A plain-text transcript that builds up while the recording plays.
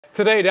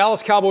Today,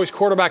 Dallas Cowboys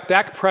quarterback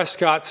Dak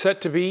Prescott set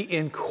to be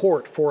in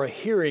court for a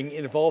hearing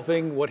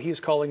involving what he's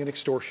calling an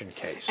extortion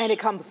case. And it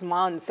comes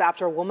months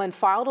after a woman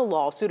filed a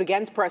lawsuit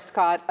against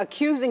Prescott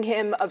accusing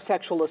him of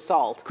sexual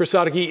assault. Chris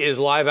Sadeghi is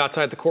live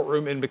outside the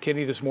courtroom in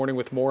McKinney this morning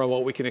with more on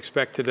what we can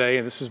expect today.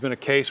 And this has been a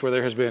case where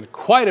there has been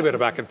quite a bit of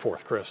back and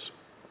forth, Chris.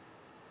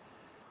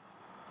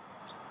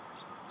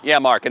 Yeah,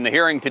 Mark, and the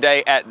hearing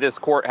today at this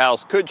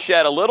courthouse could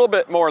shed a little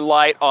bit more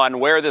light on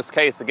where this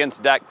case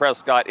against Dak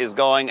Prescott is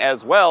going,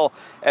 as well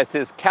as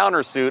his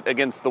countersuit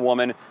against the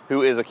woman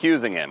who is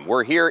accusing him.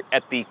 We're here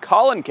at the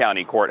Collin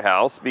County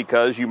Courthouse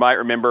because you might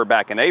remember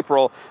back in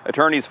April,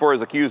 attorneys for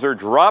his accuser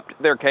dropped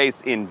their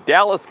case in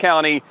Dallas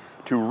County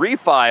to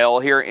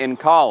refile here in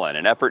Collin,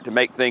 an effort to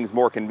make things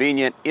more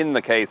convenient in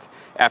the case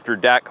after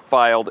Dak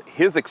filed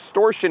his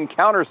extortion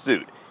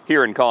countersuit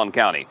here in Collin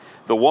County.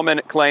 The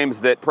woman claims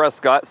that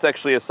Prescott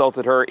sexually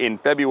assaulted her in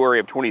February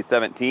of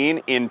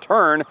 2017. In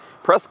turn,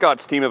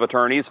 Prescott's team of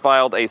attorneys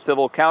filed a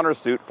civil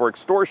countersuit for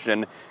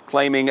extortion,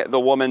 claiming the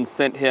woman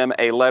sent him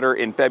a letter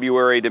in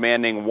February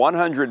demanding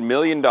 $100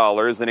 million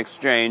in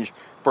exchange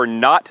for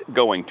not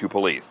going to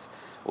police.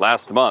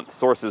 Last month,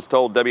 sources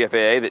told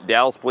WFAA that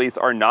Dallas police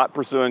are not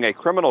pursuing a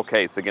criminal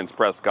case against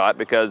Prescott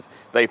because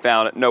they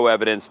found no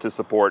evidence to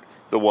support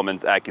the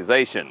woman's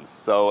accusations.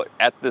 So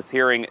at this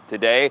hearing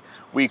today,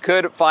 we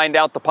could find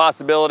out the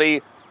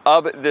possibility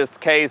of this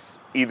case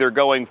either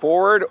going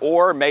forward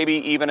or maybe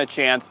even a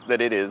chance that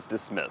it is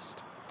dismissed.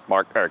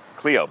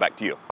 Cleo, back to you.